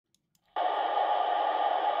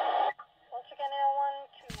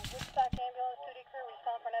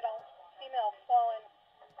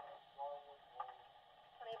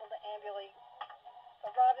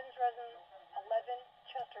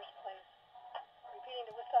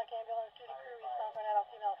duty crew response for an adult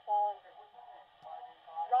female fallen.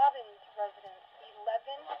 Robbins residence, 11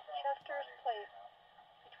 Chester's Place,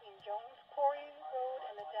 between Jones Quarry Road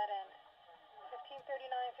and the dead end.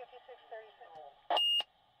 1539, 5636.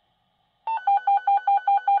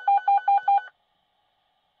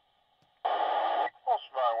 Also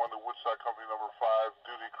 911 to Woodstock Company number 5,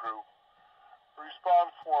 duty crew. Respond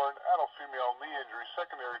for an adult female knee injury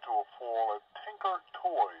secondary to a fall at Tinker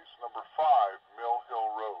Toys, number 5, Mill Hill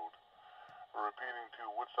Road. We're repeating to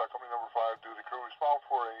Woodstock Company number 5, duty crew. Respond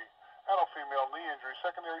for a adult female knee injury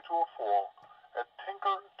secondary to a fall at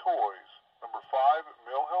Tinker Toys, number 5,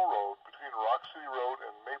 Mill Hill Road, between Rock City Road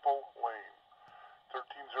and Maple Lane.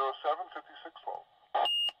 1307, 5612.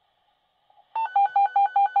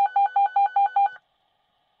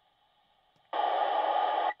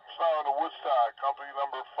 Now in the Woodstock Company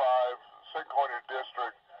number 5, St. Coiner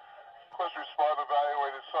District. Request respond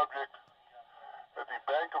evaluated subject at the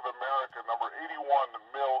Bank of America, number 81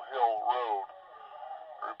 Mill Hill Road.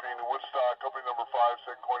 Repeating Woodstock Company number 5,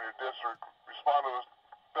 St. Coiner District. Respond to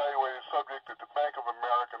evaluated subject at the Bank of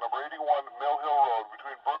America, number 81 Mill Hill Road,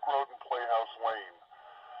 between Brook Road and Playhouse Lane.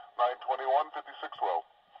 921, 5612.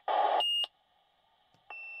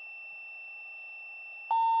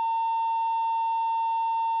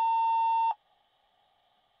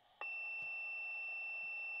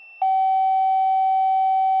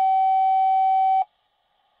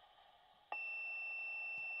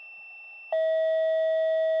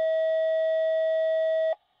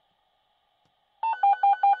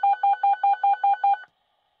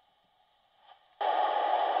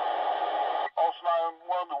 Also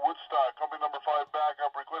 911 to Woodstock Company number 5,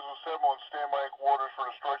 backup. Request to assemble and standby in quarters for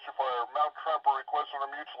the structure fire. Mount Tremper request on a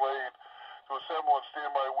mutual aid to assemble and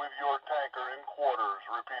standby with your tanker in quarters.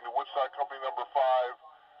 Repeating to Woodstock Company number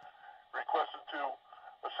 5, requested to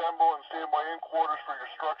assemble and standby in quarters for your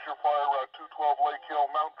structure fire. Route 212 Lake Hill.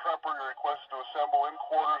 Mount Tremper, you're requested to assemble in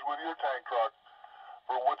quarters with your tank truck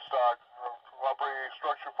for Woodstock. Operating a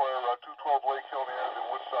structure fire. Route 212 Lake Hill near the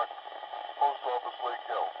Woodstock Post Office, Lake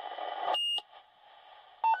Hill.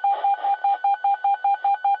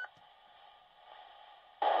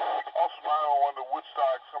 Also 911 to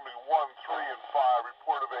Woodstock, somebody 1, 3, and 5,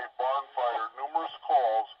 report of a barn fire. Numerous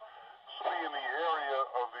calls. Somebody in the area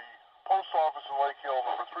of the post office in Lake Hill,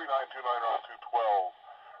 number 3929 Route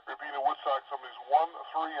 212. Repeating Woodstock, somebody's 1,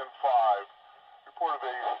 3, and 5, report of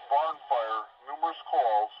a barn fire. Numerous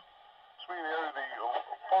calls. Somebody in the area of the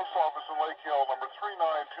post office in Lake Hill, number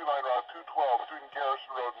 3929 Route 212, between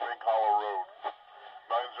Garrison Road and Mink Hollow Road.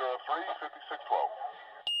 903, 5612.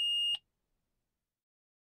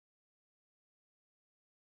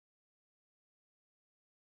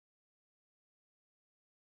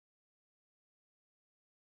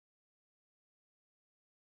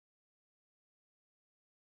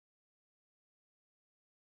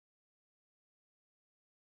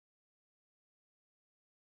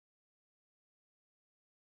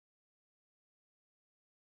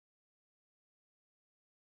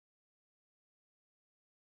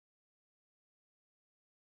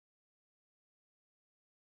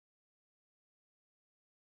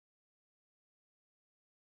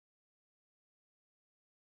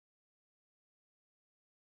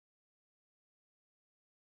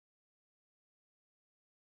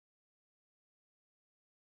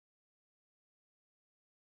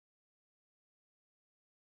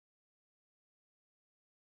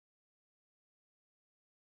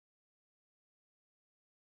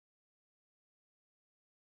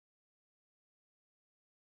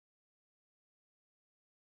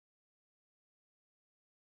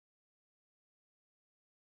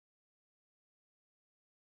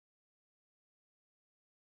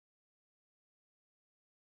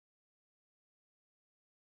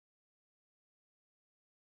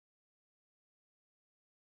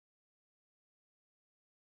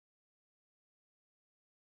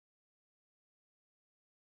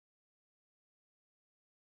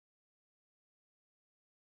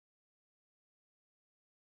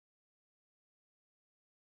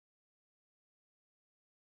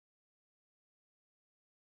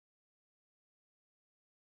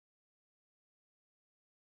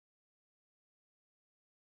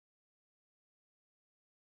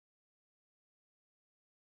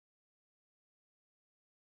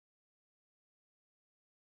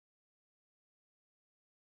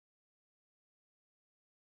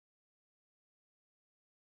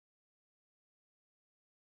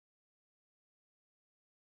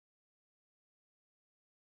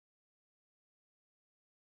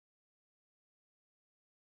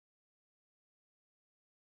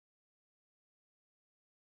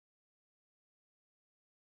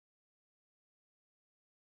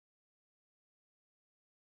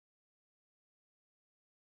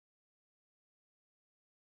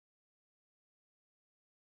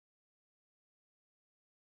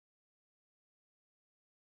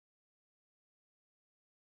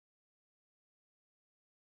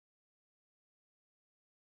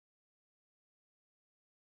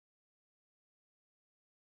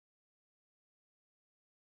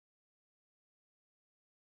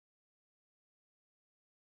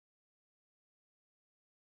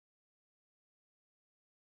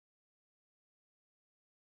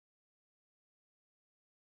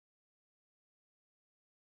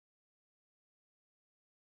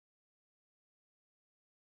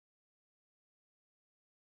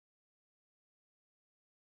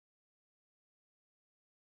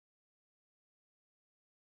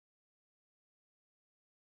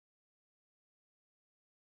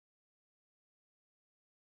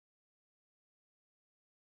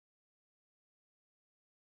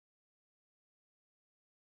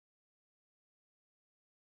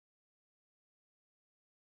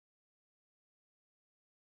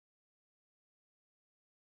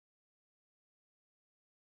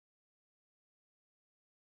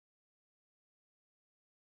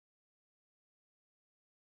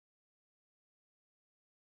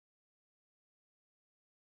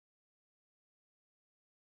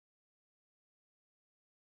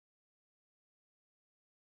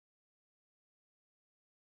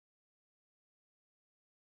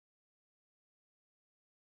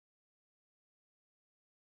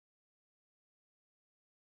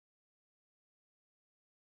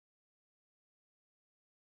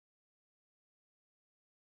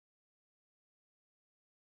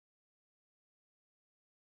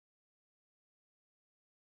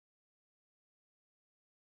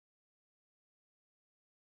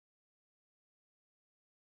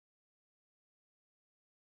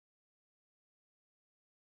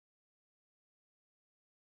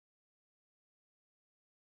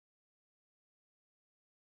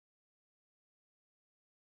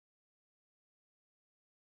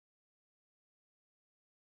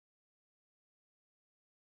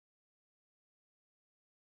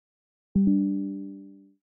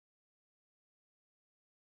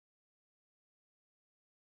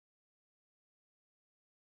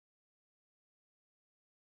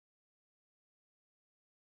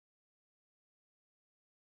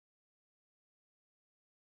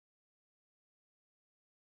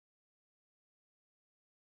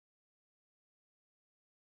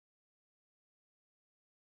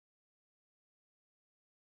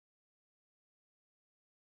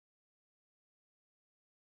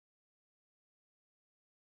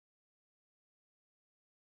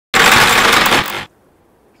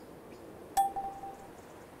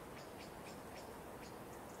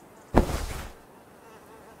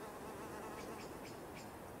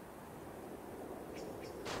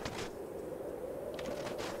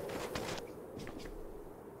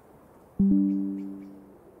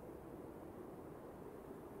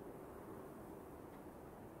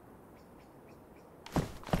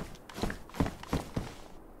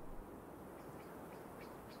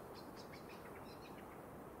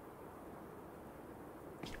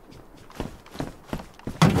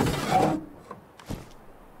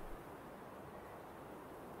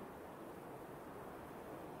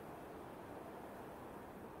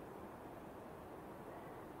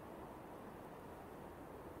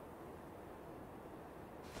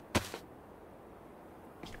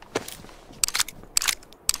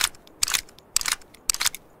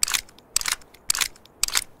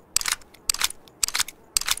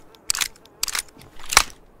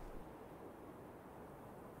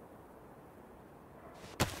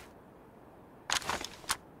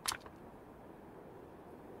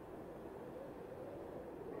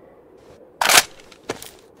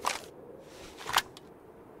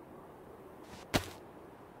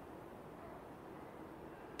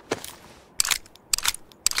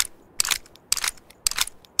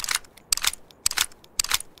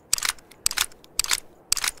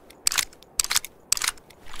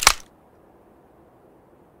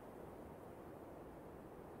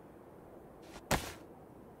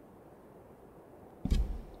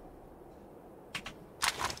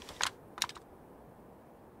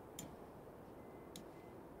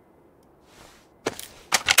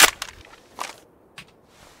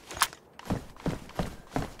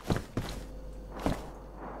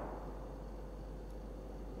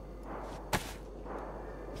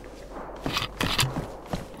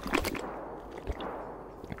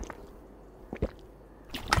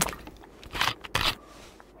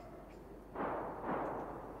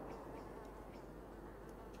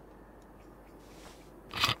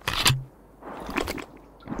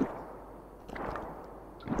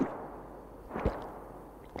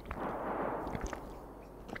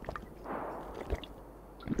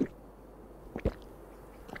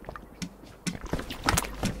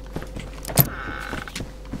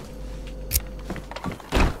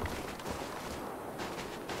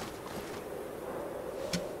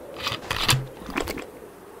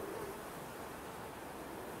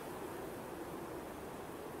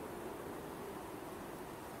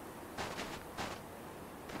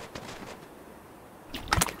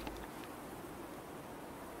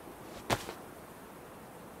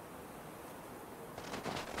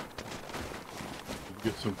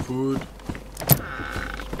 Get some food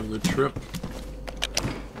for the trip.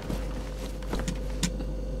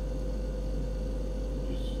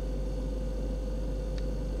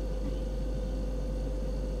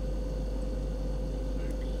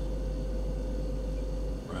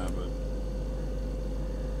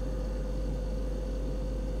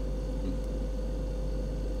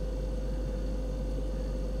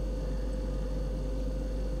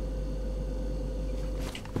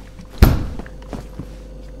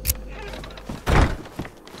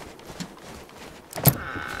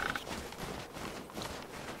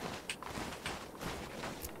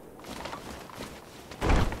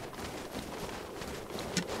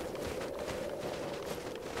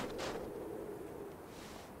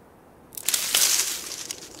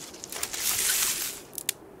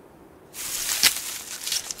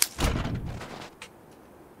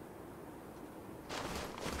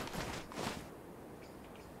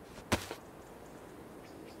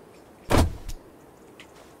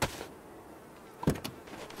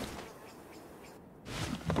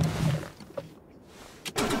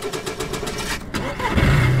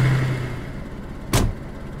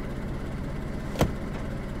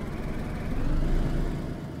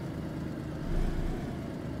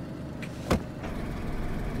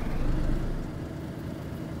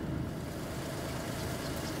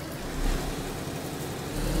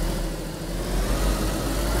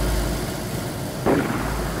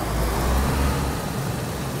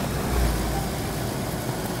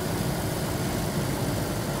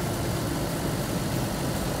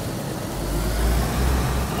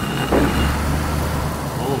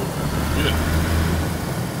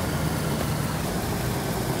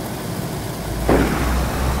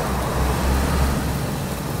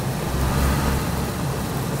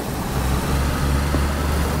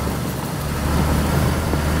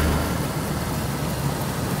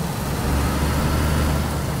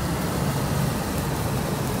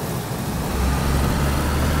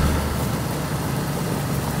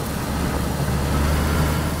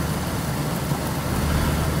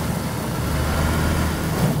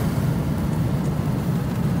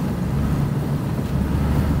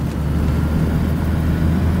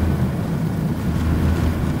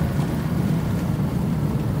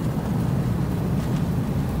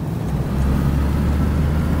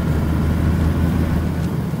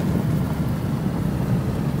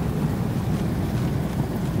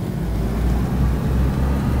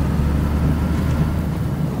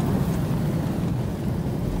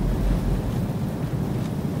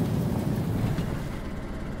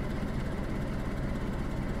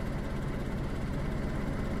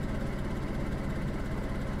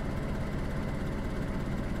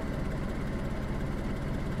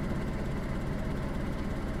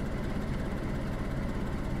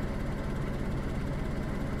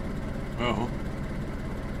 Oh.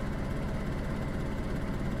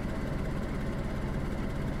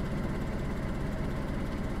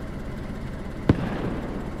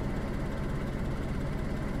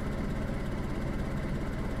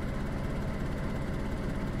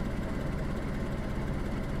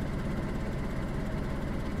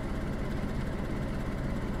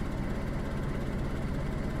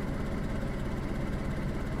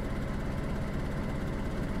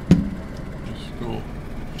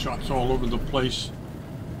 Shots all over the place.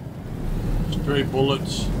 Stray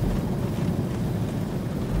bullets.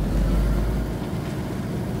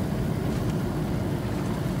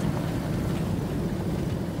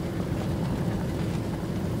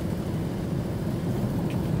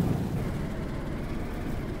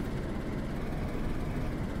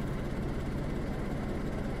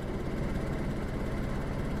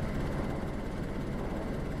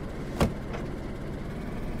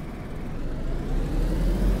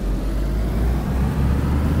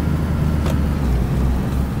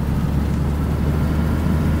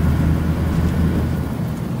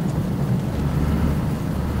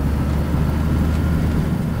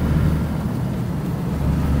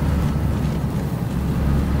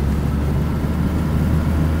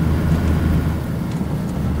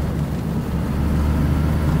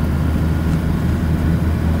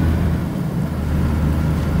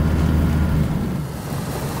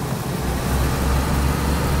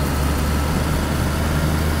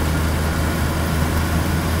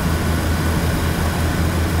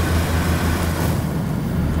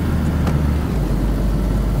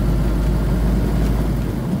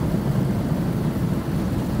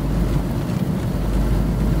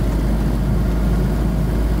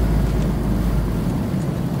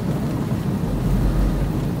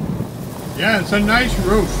 Yeah, it's a nice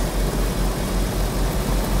roof.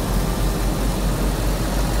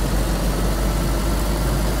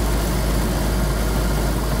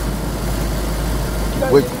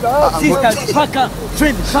 Sister fucker,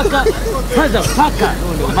 friend fucker, father fucker.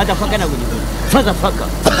 No, motherfucker na guni. Father fucker.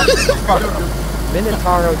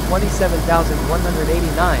 Minotauro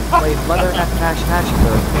 27,189 played Mother F hash hash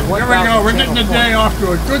code. Here we go, we're getting the day off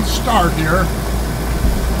to a good start here.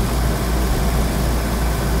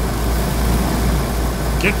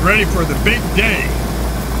 Get ready for the big day.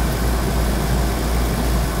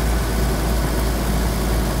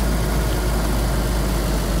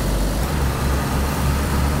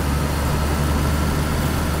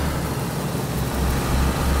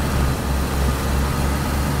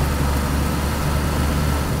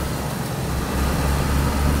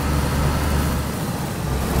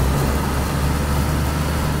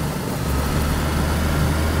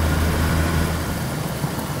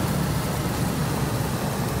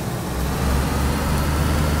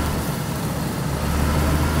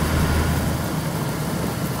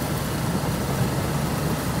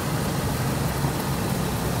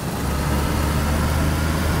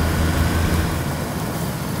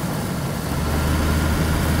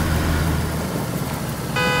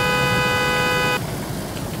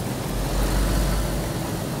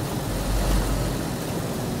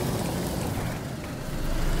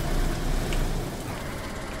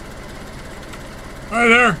 Hi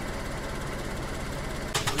there.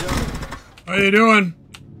 How you doing?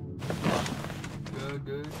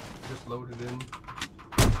 Good. Just loaded in.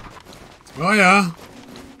 Oh yeah.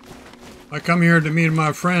 I come here to meet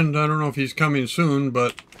my friend. I don't know if he's coming soon,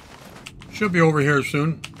 but should be over here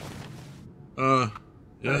soon. Yeah.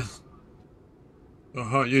 Nice.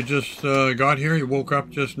 You just got here? You woke up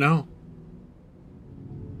just now?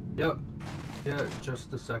 Yep. Yeah,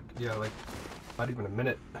 just a sec. Yeah, like not even a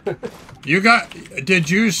minute. Did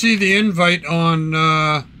you see the invite on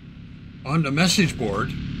the message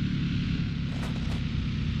board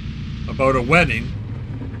about a wedding?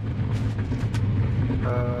 No,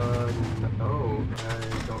 I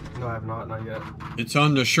don't. No, I have not yet. It's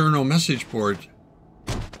on the Cherno message board.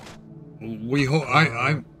 We hope.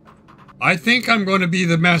 I think I'm going to be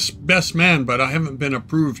the best man, but I haven't been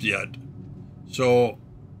approved yet. So,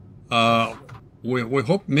 we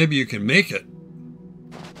hope maybe you can make it.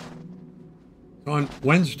 On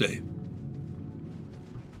Wednesday.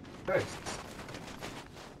 Nice.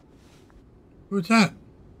 Who's that?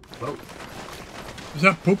 Hello. Is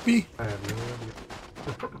that Poopy? I have no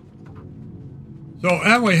idea. So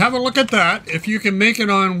anyway, have a look at that. If you can make it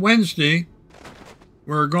on Wednesday,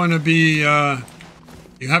 we're going to be,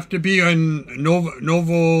 you have to be in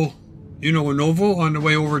Novo, you know Novo, on the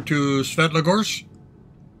way over to Svetlogorsk?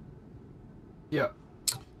 Yeah.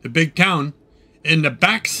 The big town. In the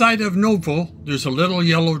backside of Novo, there's a little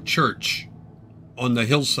yellow church on the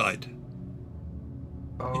hillside.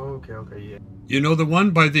 Oh, okay, yeah. You know the one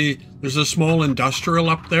by there's a small industrial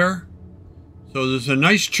up there? So there's a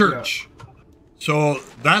nice church. Yeah. So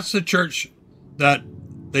that's the church that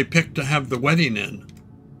they picked to have the wedding in.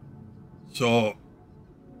 So,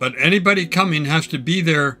 but anybody coming has to be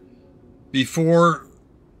there before,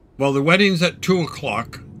 well, the wedding's at 2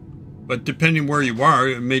 o'clock. But depending where you are,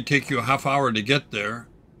 it may take you a half hour to get there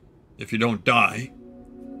if you don't die.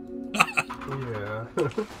 Yeah.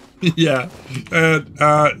 Yeah.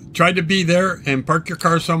 Try to be there and park your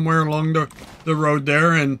car somewhere along the road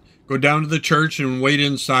there and go down to the church and wait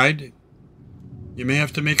inside. You may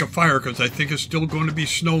have to make a fire because I think it's still going to be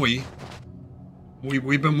snowy.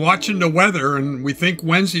 We've been watching the weather and we think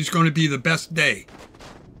Wednesday's going to be the best day.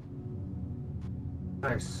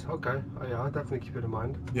 Nice. Okay. Oh, yeah, I'll definitely keep it in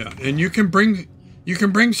mind. Yeah, and you can bring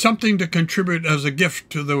something to contribute as a gift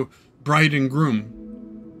to the bride and groom.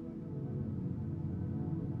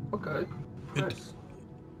 Okay. Nice.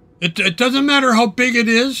 It doesn't matter how big it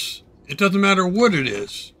is. It doesn't matter what it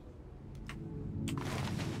is.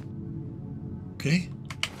 Okay?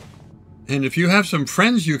 And if you have some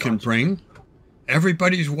friends you can bring,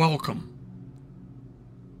 everybody's welcome.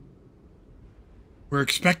 We're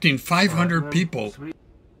expecting 500 people. Sweet.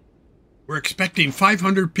 We're expecting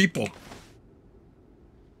 500 people.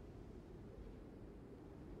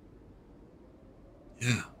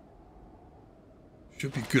 Yeah.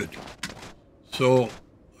 Should be good. So,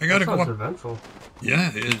 I gotta go up. Eventful.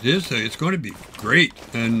 Yeah, it is. It's going to be great.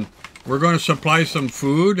 And we're going to supply some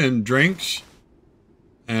food and drinks.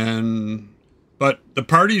 But the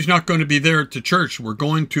party's not going to be there at the church. We're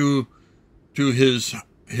going to his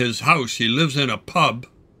house. He lives in a pub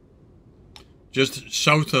just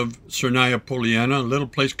south of Cernaya Poliana, a little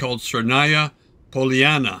place called Cernaya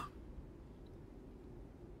Poliana.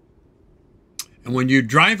 And when you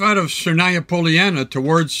drive out of Cernaya Poliana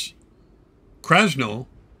towards Krasno,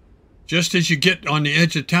 just as you get on the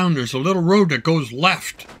edge of town, there's a little road that goes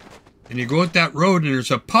left. and you go out that road, and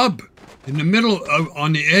there's a pub in the middle of,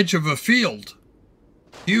 on the edge of a field.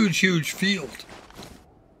 Huge, huge field.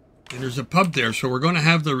 And there's a pub there, so we're going to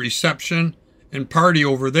have the reception and party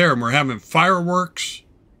over there, and we're having fireworks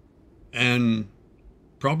and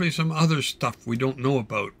probably some other stuff we don't know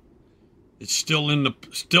about. It's still in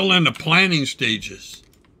the planning stages.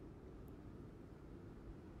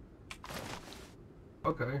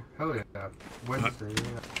 Okay, hell yeah. Wednesday.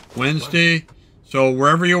 Yeah. Wednesday. So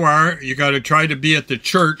wherever you are, you got to try to be at the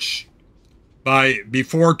church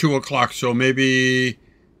before 2 o'clock. So maybe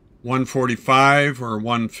 1:45 or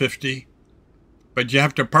 1:50. But you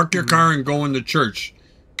have to park your car and go in the church,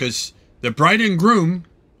 because the bride and groom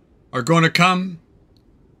are going to come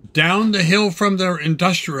down the hill from their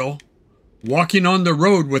industrial, walking on the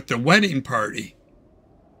road with the wedding party.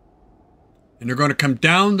 And they're going to come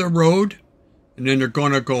down the road, and then they're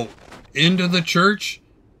going to go into the church,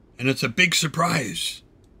 and it's a big surprise.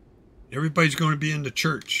 Everybody's going to be in the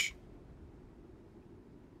church.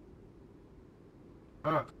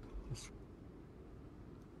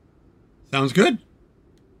 Sounds good?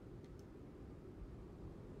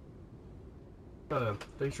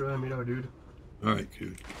 Thanks for letting me know, dude. All right,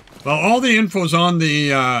 dude. Well, all the info's on the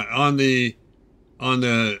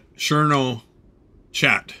Cherno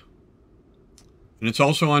chat, and it's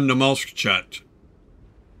also on the Mulsk chat.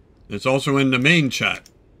 It's also in the main chat.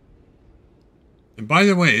 And by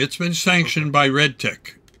the way, it's been sanctioned by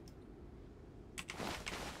RedTic.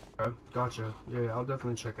 Okay, gotcha. Yeah, I'll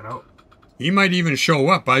definitely check it out. He might even show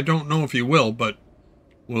up. I don't know if he will, but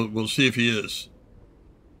we'll see if he is.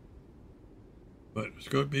 But it's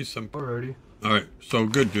going to be some. Alrighty. All right, so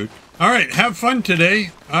good, dude. All right, have fun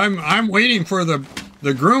today. I'm waiting for the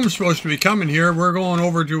groom's supposed to be coming here. We're going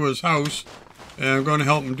over to his house, and I'm going to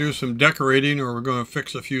help him do some decorating, or we're going to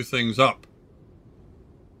fix a few things up.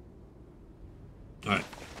 All right.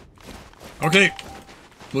 Okay.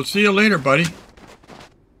 We'll see you later, buddy.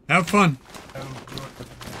 Have fun.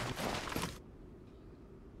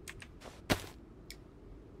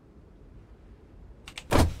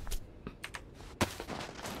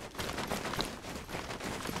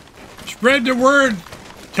 Spread the word.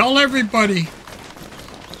 Tell everybody.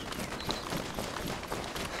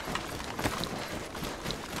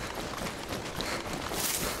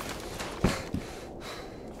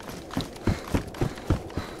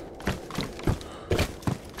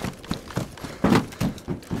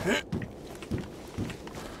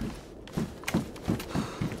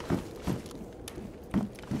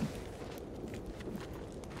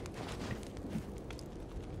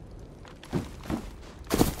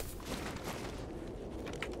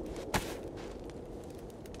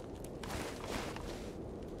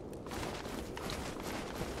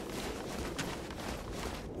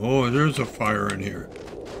 Oh, there's a fire in here.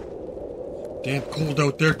 Damn cold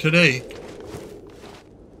out there today.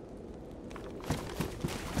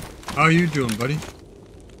 How you doing, buddy?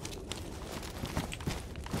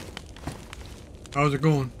 How's it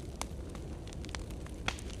going?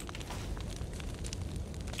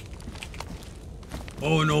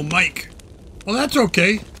 Oh, no mic. Well, that's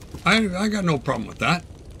okay. I got no problem with that.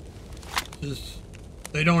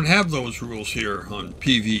 They don't have those rules here on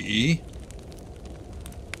PvE.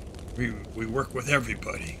 We work with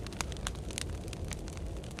everybody.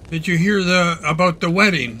 Did you hear about the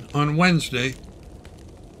wedding on Wednesday?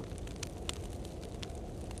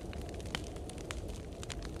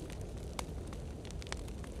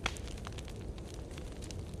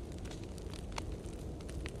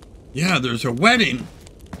 Yeah, there's a wedding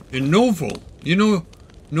in Novo. You know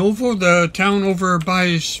Novo, the town over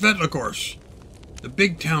by Svetlogorsk, the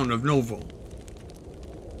big town of Novo.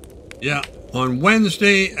 Yeah. On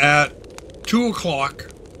Wednesday at 2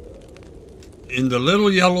 o'clock in the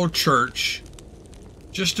little yellow church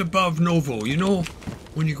just above Novo. You know,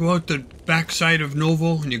 when you go out the backside of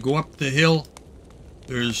Novo and you go up the hill,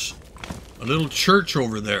 there's a little church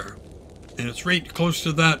over there. And it's right close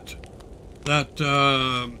to that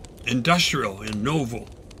industrial in Novo.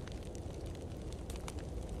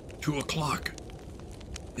 2 o'clock.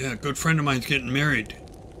 Yeah, a good friend of mine's getting married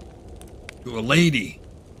to a lady.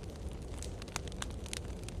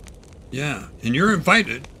 Yeah, and you're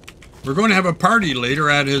invited. We're going to have a party later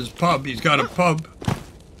at his pub. He's got a pub.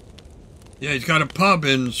 Yeah, he's got a pub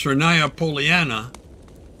in Chernarus Poliana.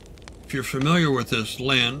 If you're familiar with this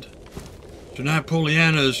land. Chernarus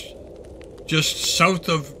Poliana is just south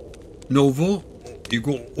of Novo. You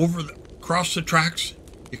go across the tracks.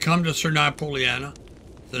 You come to Chernarus Poliana.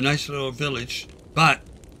 It's a nice little village. But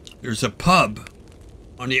there's a pub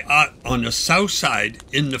on the south side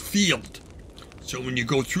in the field. So when you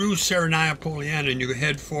go through Chernarus Poliana and you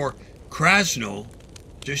head for Krasno,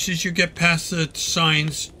 just as you get past the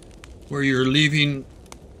signs where you're leaving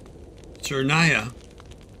Chernarus,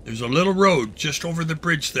 there's a little road just over the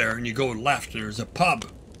bridge there, and you go left, and there's a pub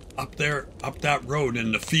up there, up that road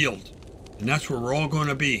in the field. And that's where we're all going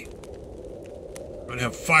to be. We're going to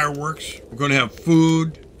have fireworks. We're going to have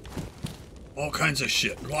food. All kinds of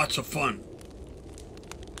shit. Lots of fun.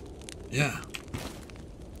 Yeah.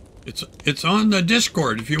 It's on the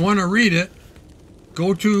Discord. If you want to read it,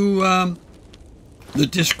 go to the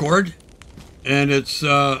Discord, and it's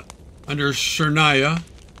under Chernarus,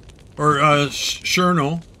 or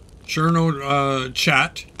Cherno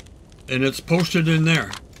chat, and it's posted in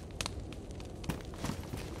there.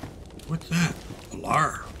 What's that? A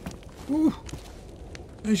LAR. Ooh,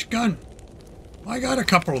 nice gun. I got a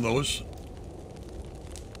couple of those.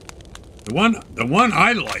 The one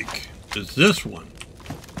I like is this one.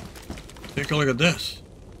 Take a look at this.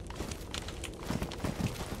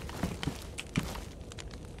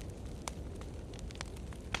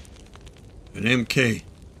 An MK.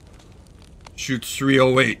 Shoots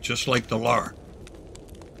 308, just like the LAR.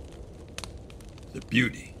 The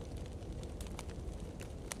beauty.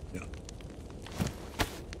 Yeah.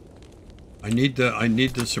 I need the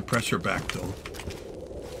suppressor back though.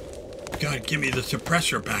 God, give me the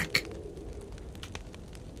suppressor back.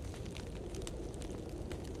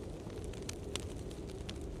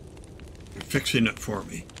 You're fixing it for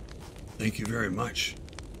me. Thank you very much.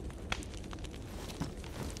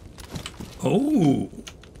 Oh.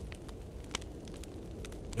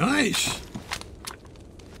 Nice.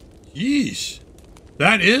 Jeez.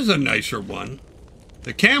 That is a nicer one.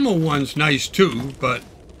 The camel one's nice too, but...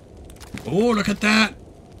 Oh, look at that.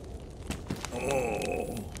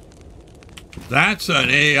 Oh. That's an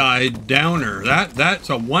AI downer. That's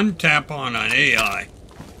a one tap on an AI.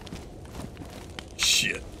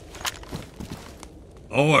 Shit.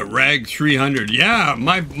 Oh, a RAG 300. Yeah,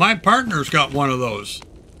 my partner's got one of those.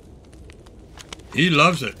 He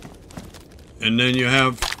loves it. And then you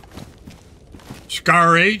have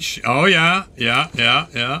Scar H. Oh, yeah.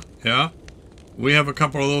 We have a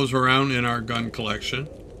couple of those around in our gun collection.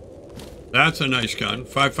 That's a nice gun.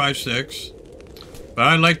 5.56. But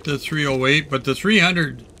I like the 308, but the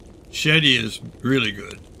 300 Shetty is really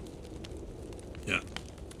good. Yeah.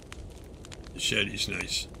 The Shetty's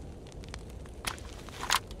nice.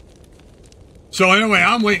 So anyway,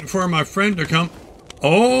 I'm waiting for my friend to come.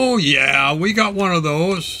 Oh, yeah, we got one of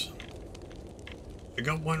those. I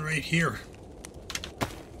got one right here.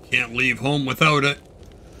 Can't leave home without it.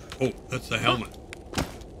 Oh, that's the helmet.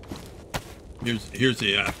 Here's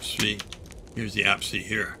the APC. Here's the APC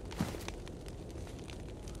here.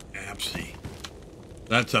 APC.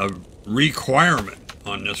 That's a requirement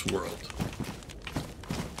on this world.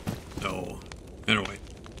 So, anyway.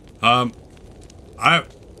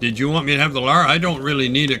 Did you want me to have the LAR? I don't really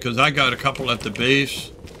need it because I got a couple at the base.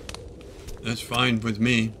 That's fine with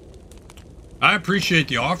me. I appreciate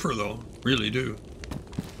the offer though, really do.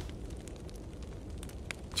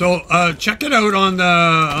 So check it out on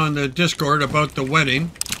the Discord about the wedding,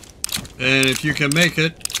 and if you can make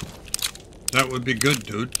it, that would be good,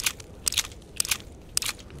 dude.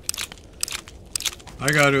 I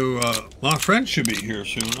got to. My friend should be here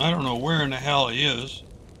soon. I don't know where in the hell he is.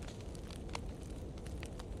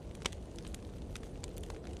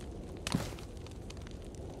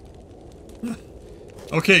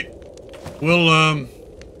 Okay, we'll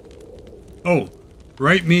oh,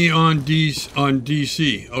 write me on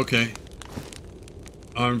DC. Okay,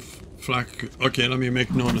 on Flack. Okay, let me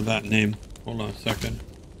make note of that name. Hold on a second.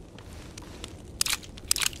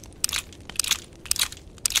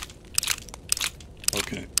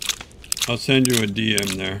 Okay, I'll send you a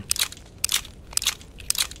DM there.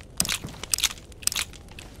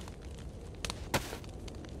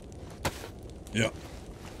 Yeah.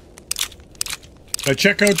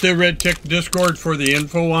 Check out the RedTic Discord for the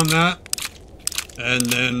info on that. And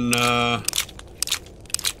then,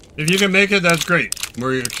 if you can make it, that's great.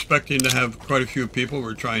 We're expecting to have quite a few people.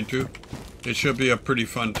 We're trying to. It should be a pretty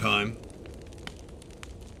fun time.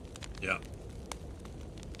 Yeah.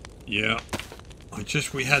 Yeah.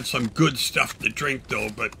 We had some good stuff to drink, though,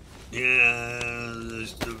 but, yeah,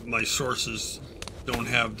 my sources don't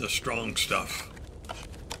have the strong stuff.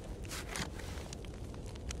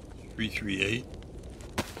 338.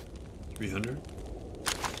 300.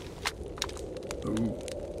 Ooh.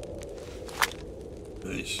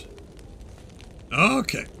 Nice.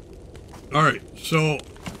 Okay. All right. So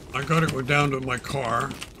I gotta go down to my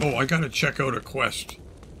car. Oh, I gotta check out a quest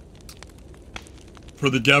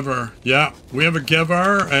for the Gevar. Yeah, we have a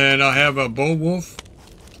Gevar, and I have a Beowulf.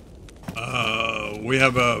 We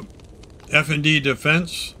have a F&D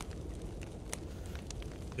defense.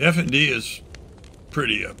 The F&D is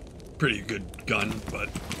pretty good gun, but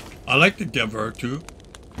I like the Devar too.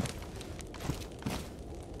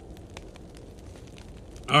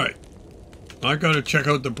 All right, I gotta check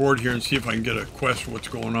out the board here and see if I can get a quest for what's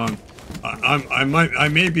going on. I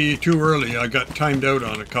may be too early. I got timed out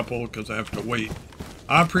on a couple because I have to wait.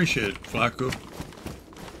 I appreciate it, Flacco.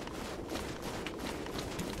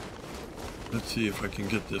 Let's see if I can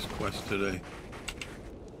get this quest today.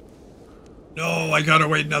 No, I gotta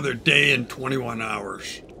wait another day and 21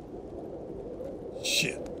 hours.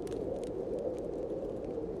 Shit.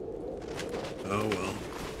 Oh well.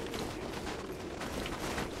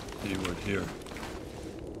 See what here.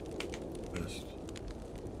 Best.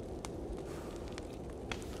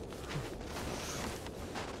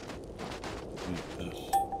 Use this.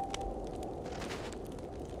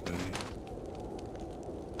 Okay.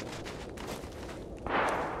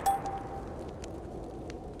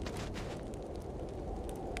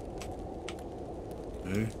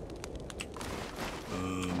 Okay.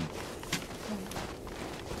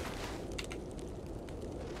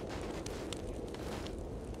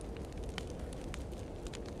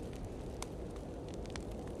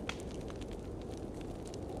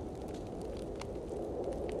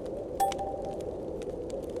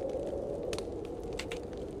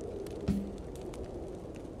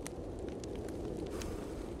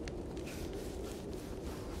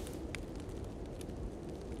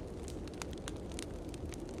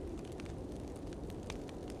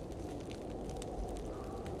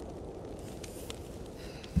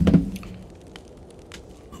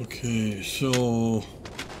 Okay, so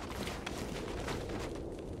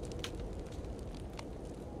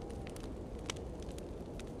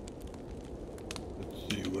let's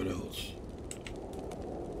see what else.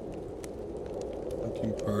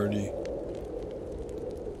 Hunting party.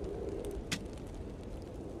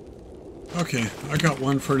 Okay, I got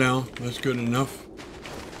one for now. That's good enough.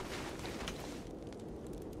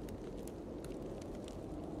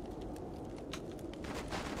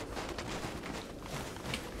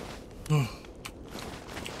 Oh.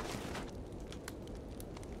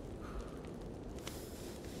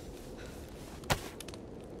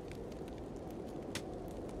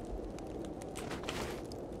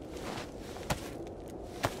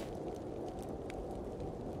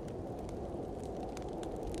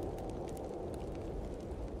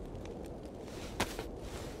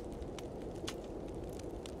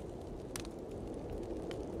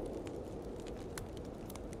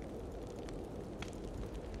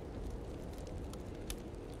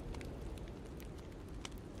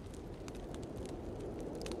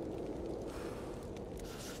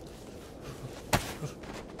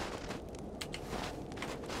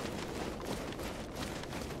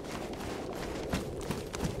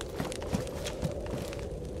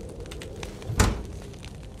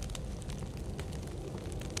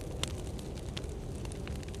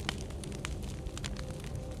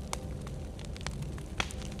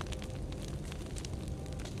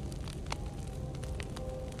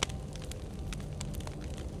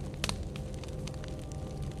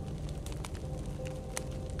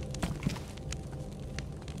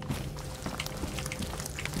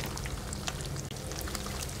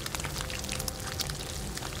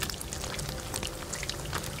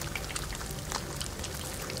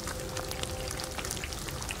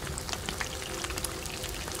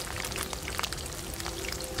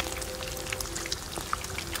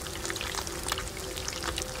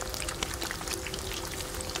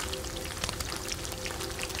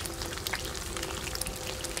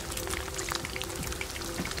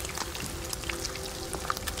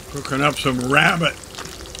 Cooking up some rabbit.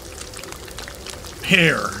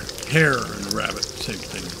 Hare and rabbit, same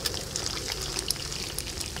thing.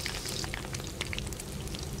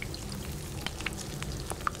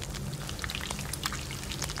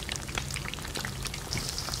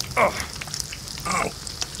 Oh, ow,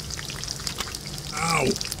 ow.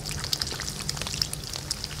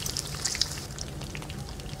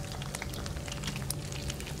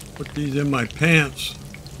 Put these in my pants.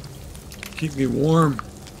 Keep me warm.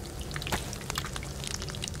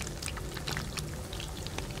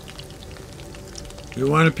 You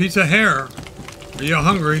want a piece of hair? Are you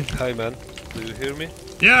hungry? Hi, man. Do you hear me?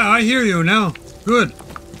 Yeah, I hear you now. Good.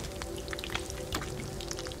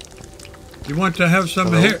 You want to have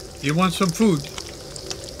some hair? You want some food?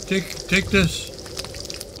 Take this.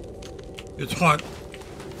 It's hot.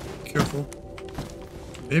 Careful.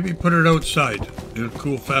 Maybe put it outside. It'll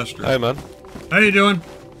cool faster. Hi, man. How you doing?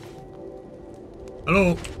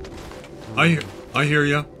 Hello. I hear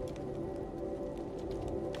ya.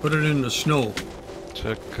 Put it in the snow.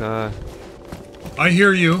 Check. I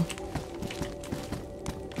hear you.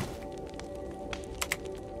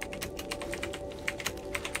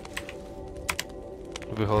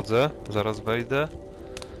 Wychodzę, zaraz wejdę.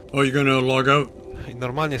 Oh, you're gonna log out? I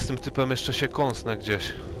normalnie z tym typem jeszcze się kąsnę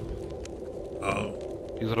gdzieś. Oh.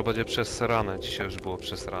 Jutro będzie przesrane, dzisiaj już było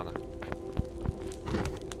przesrane.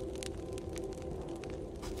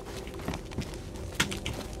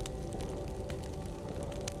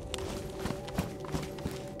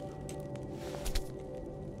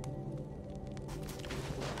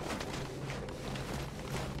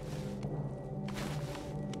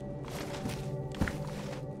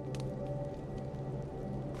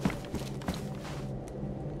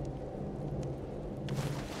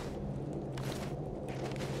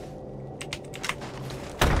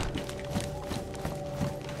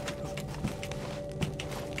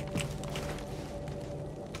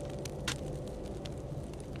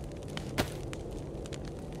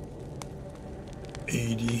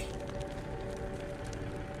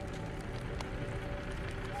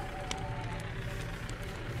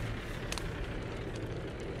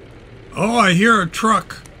 Oh, I hear a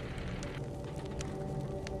truck.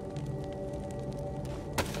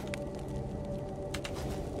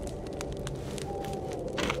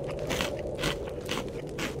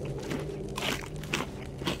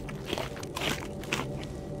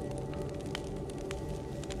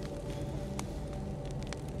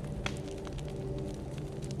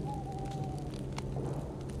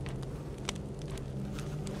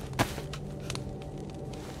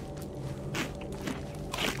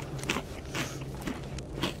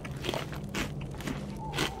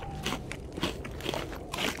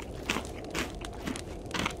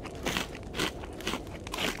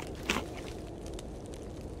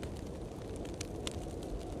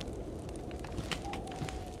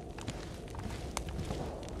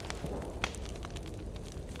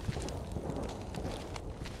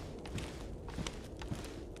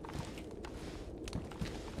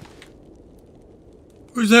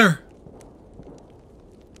 Who's there?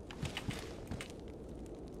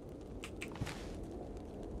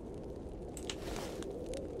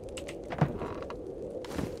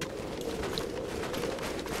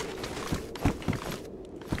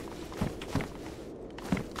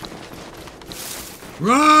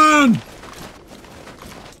 Run!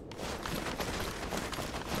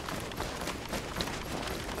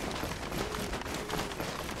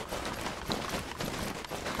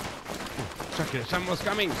 Someone's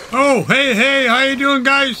coming. Oh, hey, how you doing,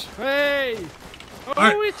 guys? Hey!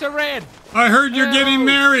 Oh, it's a red. I heard you're getting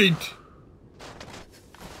married.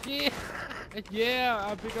 Yeah,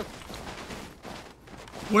 yeah. Because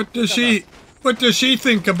What does she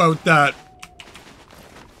think about that?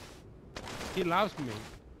 he loves me.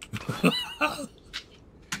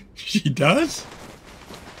 She does?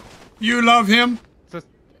 You love him? Just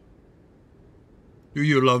Do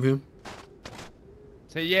you love him?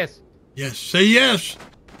 say yes. Yes, say yes.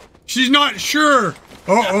 She's not sure.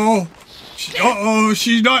 Uh-oh. Uh-oh,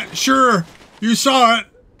 she's not sure. You saw it.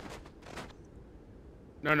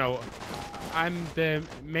 No. I'm the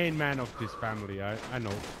main man of this family. I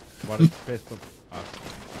know what is best of us.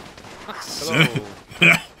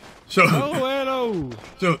 Hello. So, Hello.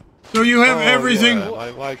 so you have everything.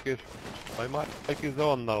 Yeah, my mic is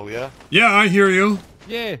on now, yeah? Yeah, I hear you.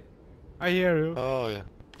 Yeah, I hear you. Oh, yeah.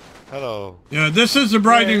 Hello. Yeah, this is the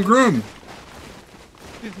bride and groom.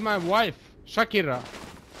 This is my wife, Shakira.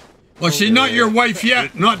 Well, she's not your wife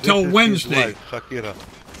yet. Not till Wednesday. Shakira.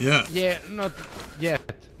 Yeah. Yeah, not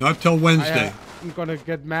yet. Not till Wednesday. I'm gonna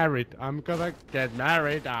get married. I'm gonna get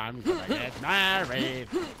married.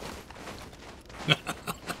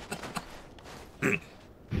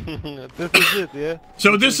 This is it, yeah?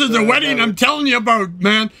 So this is the wedding I'm telling you about,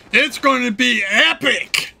 man. It's going to be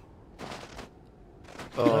epic.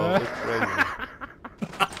 Oh, it's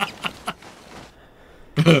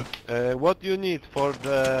crazy. What do you need for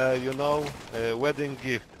the, wedding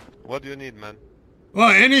gift? What do you need, man? Well,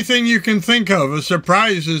 anything you can think of. A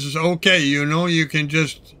surprise is okay, you know. You can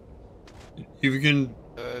just... You can...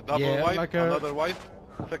 Double wife? like Another wife?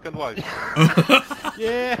 Second wife?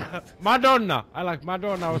 Yeah, Madonna. I like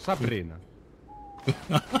Madonna or Sabrina.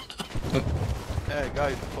 Hey,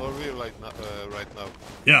 guys, for real right now.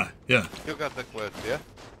 Yeah. You got the quest, yeah?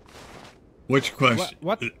 Which quest?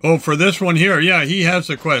 What? Oh, for this one here. Yeah, he has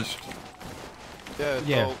the quest.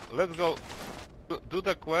 Yeah, so let's go. Do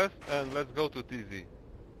the quest and let's go to DayZ.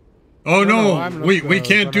 Oh, No, no. I'm not, We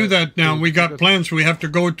can't do that now. We got plans. We have to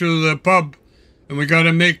go to the pub. And we got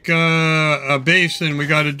to make a base, and we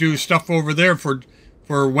got to do stuff over there for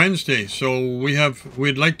Wednesday. So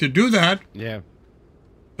we'd like to do that. Yeah.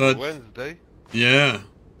 But Wednesday? yeah.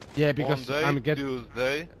 Yeah, because Monday, I'm getting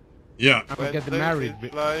Tuesday. Yeah. I'm getting married.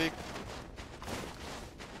 It's like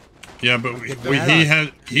Yeah, but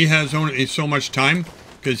he has only so much time.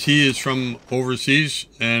 because he is from overseas,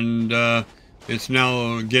 and it's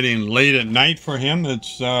now getting late at night for him.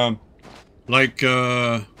 It's like,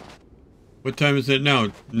 what time is it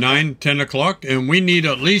now? 9, 10 o'clock, and we need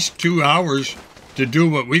at least 2 hours to do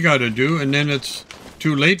what we got to do, and then it's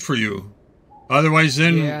too late for you. Otherwise,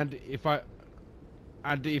 then... Yeah, and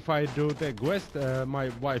if I do the quest, my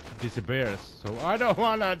wife disappears. So I don't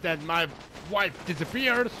want that my wife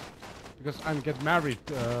disappears, because I'm get married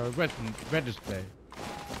Wednesday.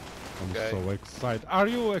 I'm so excited. Are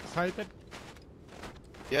you excited?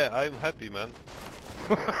 Yeah, I'm happy, man.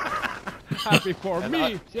 Happy for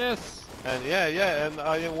me, yes. And yeah, and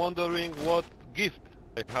I am wondering what gift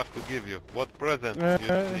I have to give you. What present?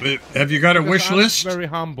 Have you got a wish list? I'm very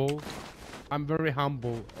humble. I'm very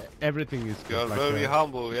humble. Everything is good. You're like very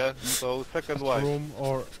humble, yeah? So, second wife. Room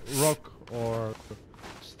or rock or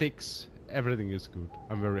sticks, everything is good.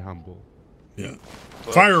 I'm very humble. Yeah.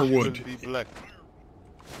 So Firewood. Be black.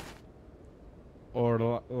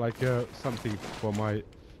 Or like something for my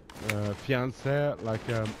fiance, like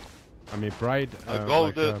I mean bride. A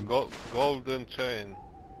golden, golden chain.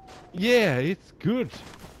 Yeah, it's good.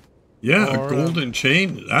 Yeah, or, a golden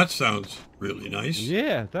chain. That sounds really nice.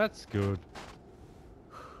 Yeah, that's good.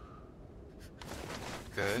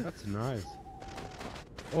 Okay. That's nice.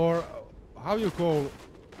 Or how you call?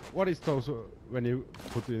 What is those when you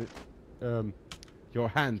put in, your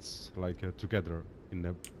hands like together in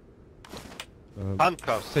the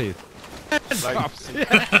handcuffs? Say it. Handcuffs.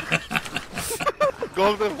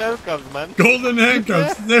 Golden handcuffs, man. Golden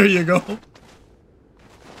handcuffs. There you go.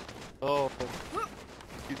 Oh,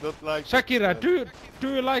 you don't like Shakira, do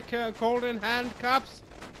you like golden handcuffs?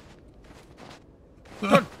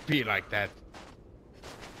 Don't be like that.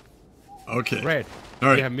 Okay. Red, All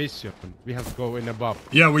right. we have mission. We have to go in above.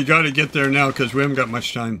 Yeah, we got to get there now because we haven't got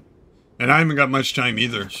much time, and I haven't got much time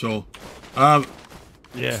either. So,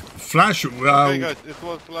 yeah. Flash. Okay, guys, it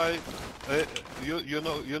was like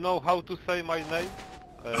you know how to say my name.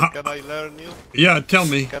 Can I learn you? Yeah, tell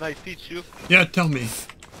me. Can I teach you? Yeah, tell me.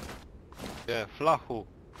 Yeah, Flahu.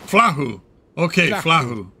 Flahu. Okay,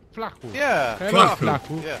 Flahu. Flahu. Yeah. Hello, Flahu.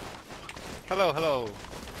 Flahu. Yeah. Hello.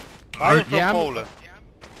 Are- I'm from Poland.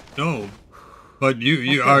 No, but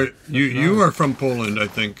you are from Poland, I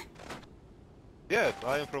think. Yes,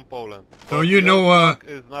 I am from Poland. So But you your know, flag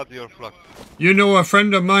is not your flag. You know a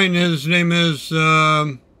friend of mine. His name is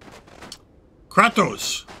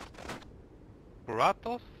Kratos.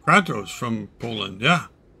 Kratos? Kratos from Poland. Yeah,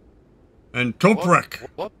 and Toprek.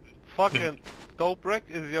 What fucking Toprek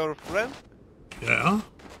is your friend? Yeah.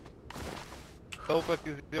 Toprek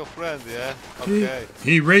is your friend, yeah? Okay.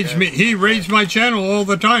 He raised me. He raised my channel all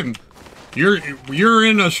the time. You're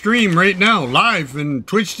in a stream right now, live in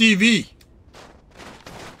Twitch TV.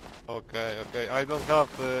 Okay. I don't have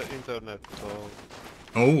internet, so...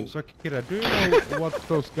 Oh. Shakira, do you know what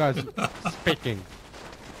those guys speaking?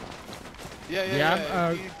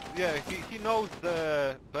 Yeah. He knows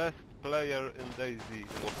the best player in DayZ,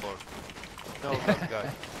 of course. No, that guy.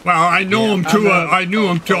 Well, I know him to I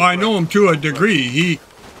know him to a degree. He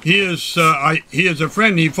is a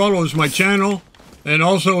friend. He follows my channel, and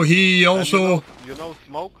also he also. You know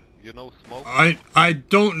Smoke? You know Smoke? I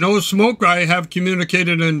don't know Smoke. I have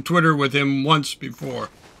communicated on Twitter with him once before.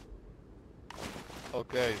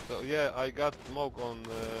 Okay, so yeah, I got Smoke on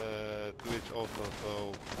Twitch also.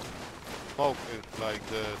 So Smoke is like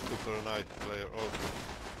the super nice player also.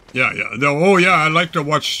 Yeah. Oh yeah, I like to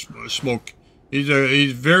watch Smoke. He's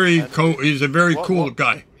a very cool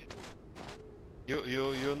guy.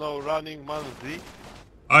 You know Running Man Z?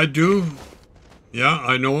 I do. Yeah,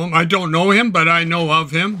 I know him. I don't know him, but I know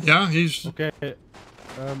of him. Yeah, he's... Okay.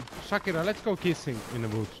 Shakira, let's go kissing in the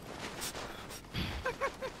woods.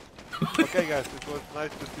 Okay, guys, it was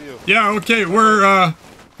nice to see you. Yeah, okay,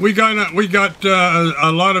 we got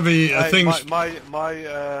a lot of things...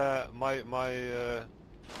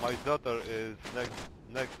 My daughter is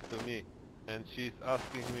next to me, and she's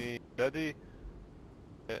asking me, Daddy,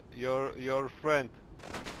 your friend.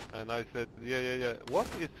 And I said, yeah. What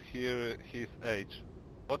is his age?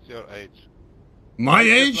 What's your age? My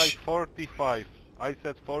age? Like 45. I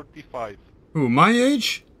said 45. Who, my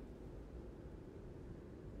age?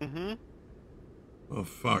 Mm-hmm. Oh,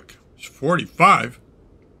 fuck. It's 45.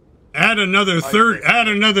 Add another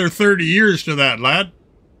 30 years to that, lad.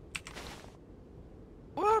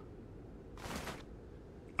 What?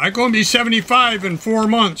 I'm going to be 75 in 4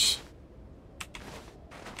 months.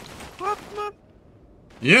 What, man?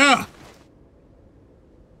 Yeah.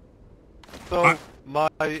 So my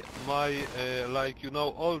like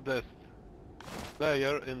oldest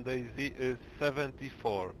player in DayZ is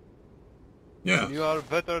 74. Yeah. You are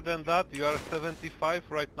better than that? You are 75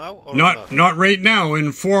 right now? Or Not right now,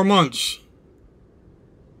 in 4 months.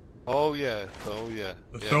 Oh yeah, so yeah.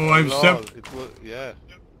 So yeah. I'm it was, yeah.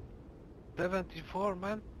 74,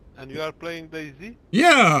 man? And you are playing DayZ?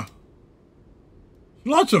 Yeah.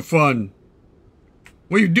 Lots of fun.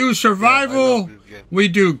 We do survival, we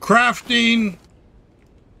do crafting,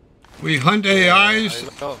 we hunt AIs,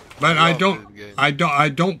 but I don't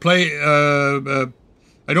play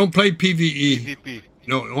PvE. PvP.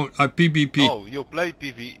 No, PvP. Oh, you play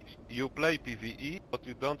PvE. You play PvE, but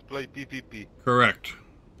you don't play PvP. Correct.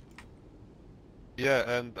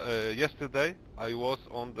 Yeah, and yesterday I was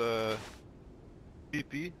on the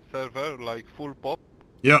PP server, like full pop.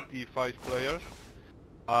 Yep. 5 players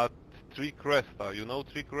at Tree Cresta. You know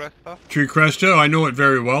Tree Cresta? Tree Cresta, I know it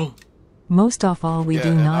very well. Most of all, we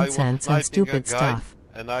do nonsense and stupid stuff.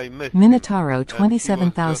 And I missed Minotauro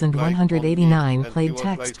 27,189 played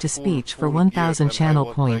text-to-speech for 1,000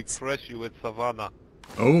 channel points. Fresh with Savannah.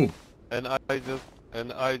 Oh. And I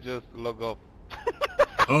just log off.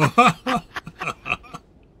 Oh.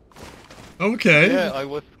 Okay. Yeah, I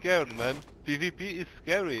was scared, man. PvP is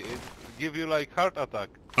scary. It gives you like heart attack.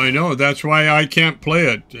 I know. That's why I can't play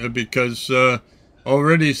it, because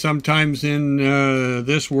already sometimes in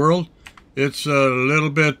this world, it's a little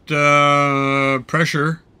bit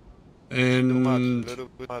pressure, and Little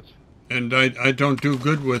bit much. And I don't do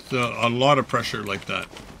good with a lot of pressure like that.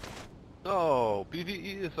 No,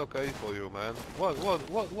 PvE is okay for you, man.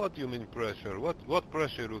 What do you mean pressure? What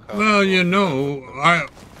pressure you have? Well, you know,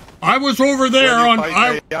 I was over there on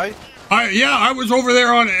I was over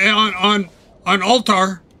there on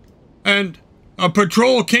altar, and a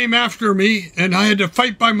patrol came after me, and I had to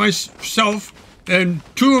fight by myself. And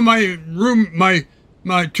two of my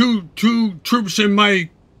two troops in my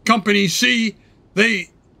company C, they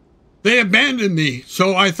abandoned me.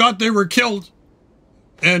 So I thought they were killed.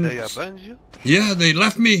 And they abandoned you? Yeah, they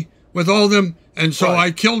left me with all them, and so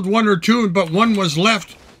I killed 1 or 2, but 1 was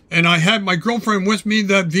left. And I had my girlfriend with me,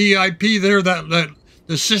 that VIP there, that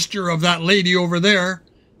the sister of that lady over there.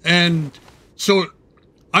 And so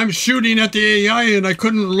I'm shooting at the AI, and I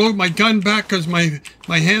couldn't load my gun back because my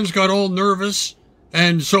hands got all nervous.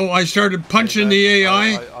 And so I started punching the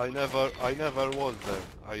AI. I never was there.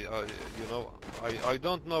 I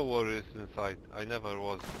don't know what is inside. I never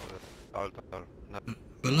was altar. No.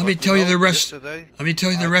 But let me tell you the rest. Let me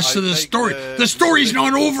tell you the rest of the story. The story's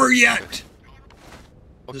not over yet.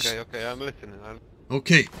 Okay, I'm listening.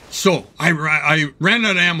 Okay, so I ran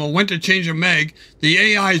out of ammo, went to change a mag. The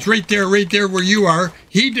AI is right there where you are.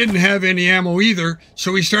 He didn't have any ammo either,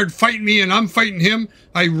 so he started fighting me, and I'm fighting him.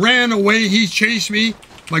 I ran away, he chased me.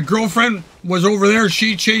 My girlfriend was over there,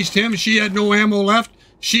 she chased him. She had no ammo left.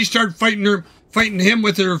 She started fighting him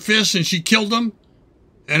with her fists, and she killed him.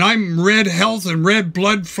 And I'm red health and red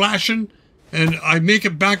blood flashing, and I make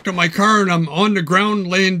it back to my car, and I'm on the ground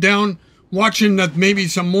laying down, watching that maybe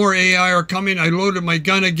some more AI are coming. I loaded my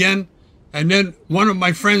gun again, and then one of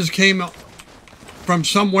my friends came from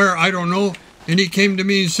somewhere, I don't know, and he came to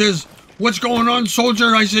me and says, "What's going on,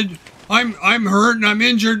 soldier?" I said, I'm hurt and I'm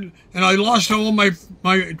injured, and I lost all my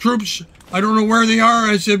troops. I don't know where they are.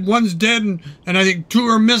 I said, "One's dead, and I think 2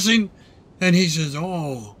 are missing." And he says,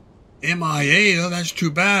 "Oh, MIA, oh, that's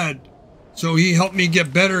too bad." So he helped me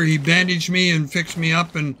get better. He bandaged me and fixed me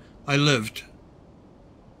up, and I lived.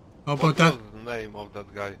 How about that? What was the name of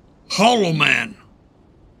that guy? Hollow Man.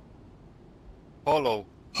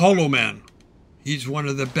 Hollow Man. He's one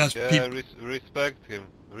of the best people. Yeah, respect him.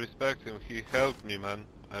 Respect him. He helped me, man.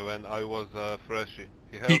 When I was freshie,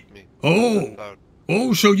 he helped me.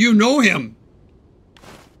 Oh, so you know him?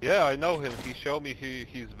 Yeah, I know him. He showed me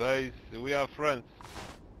his base. We are friends.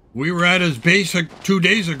 We were at his base 2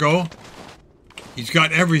 days ago. He's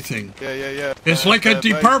got everything. Yeah. It's like a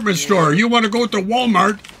department store. You want to go to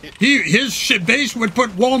Walmart, his base would put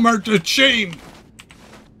Walmart to shame.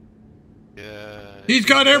 Yeah. He's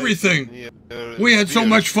got everything. We had so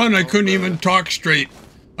much fun I couldn't even talk straight.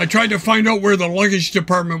 I tried to find out where the luggage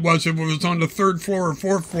department was, if it was on the 3rd floor or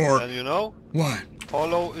 4th floor. And you know? What?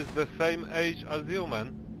 Hollow is the same age as you,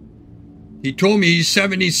 man. He told me he's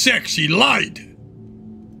 76. He lied.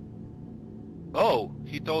 Oh,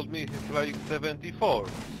 he told me he's like 74,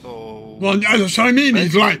 so... Well, that's what I mean.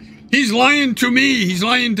 He's lying. He's lying to me. He's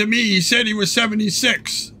lying to me. He said he was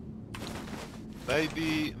 76.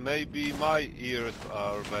 Maybe my ears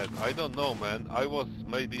are bad. I don't know, man. I was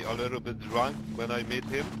maybe a little bit drunk when I met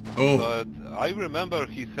him. Oh. But I remember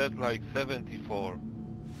he said like 74.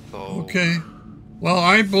 So... Okay. Well,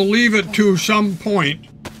 I believe it to some point.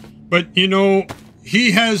 But, you know,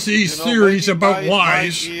 he has these theories about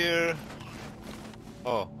lies.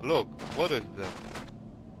 Oh, look, what is that?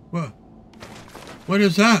 What? What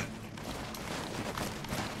is that?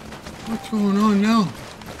 What's going on now?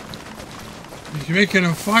 He's making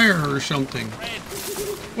a fire or something.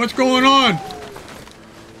 What's going on?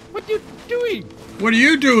 What are you doing? What are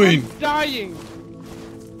you doing? I'm dying.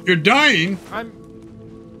 You're dying? I'm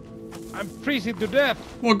freezing to death.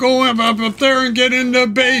 Well, go up there and get in the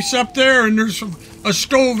base up there, and there's a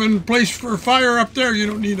stove and place for fire up there. You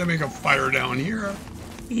don't need to make a fire down here.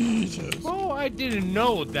 Jesus. Oh, I didn't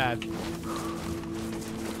know that.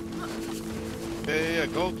 Yeah,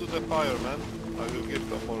 go to the fire, man. I will give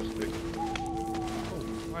some more sticks.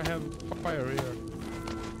 Oh, I have fire here.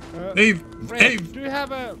 Dave, do you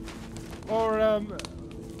have a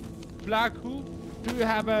Black Who? Do you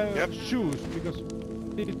have a shoes? Because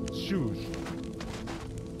it's shoes.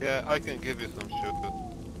 Yeah, I can give you some shoes.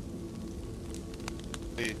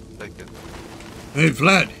 Please take it. Hey,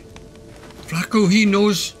 Vlad. Flacco, he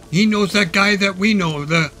knows that guy that we know,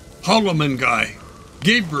 the Holloman guy,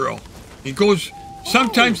 Gabriel. He goes.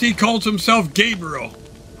 Sometimes he calls himself Gabriel.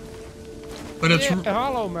 But it's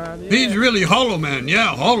Hollow Man. Yeah. He's really Hollow Man.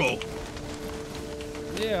 Yeah, Hollow.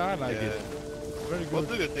 Yeah, I like it. Very good. What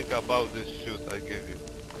do you think about these shoes I gave you?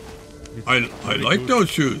 I like those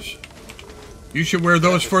shoes. You should wear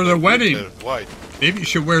those for the wedding. White. Maybe you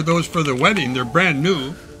should wear those for the wedding. They're brand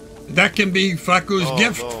new. That can be Flacco's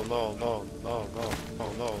gift. No,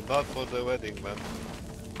 not for the wedding, man.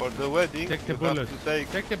 For the wedding, take the bullet.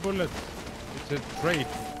 Take the bullet. It's a trade.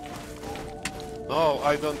 No,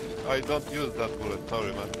 I don't use that bullet.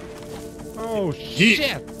 Sorry, man. Oh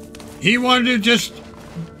shit! He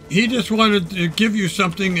just wanted to give you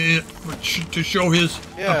something to show his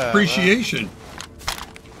appreciation.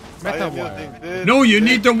 Metal wire. No, you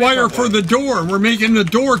need the wire for the door. We're making the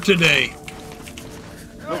door today.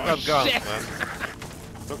 Look at guns, man.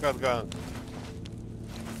 Look at guns.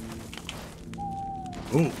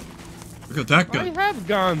 Oh, look at that gun. I have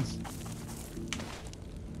guns.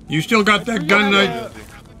 You still got that gun?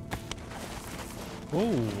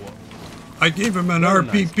 I gave him an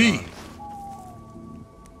RPP. Nice.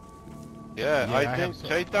 Yeah, I think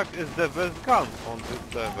Chaitak is the best gun on this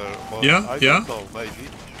server. But I don't know, maybe.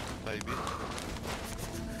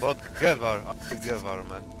 But Gevar,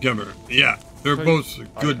 man. Gevar, yeah, they're both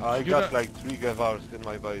good. I got like 3 Gevars in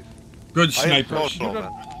my base. Good snipers.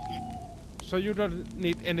 So you don't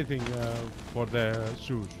need anything for the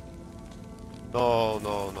shoes? No.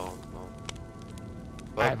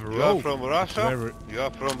 But you are from Russia? You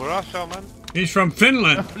are from Russia, man? He's from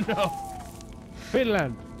Finland. No.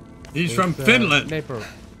 Finland. He's from Finland. Neighbor.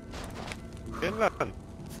 Finland?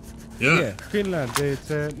 Yeah. Finland. It's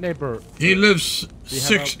a neighbor. He lives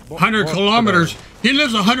 600 kilometers. He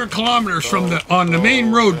lives 100 kilometers from on the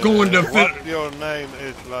main road going to Finland. What your name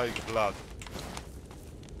is like Vlad?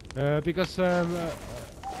 Because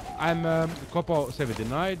I'm Kopo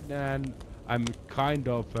 79 and I'm kind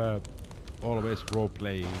of always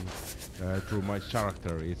role-playing through my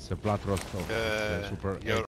character. It's a Blood Rostov Super your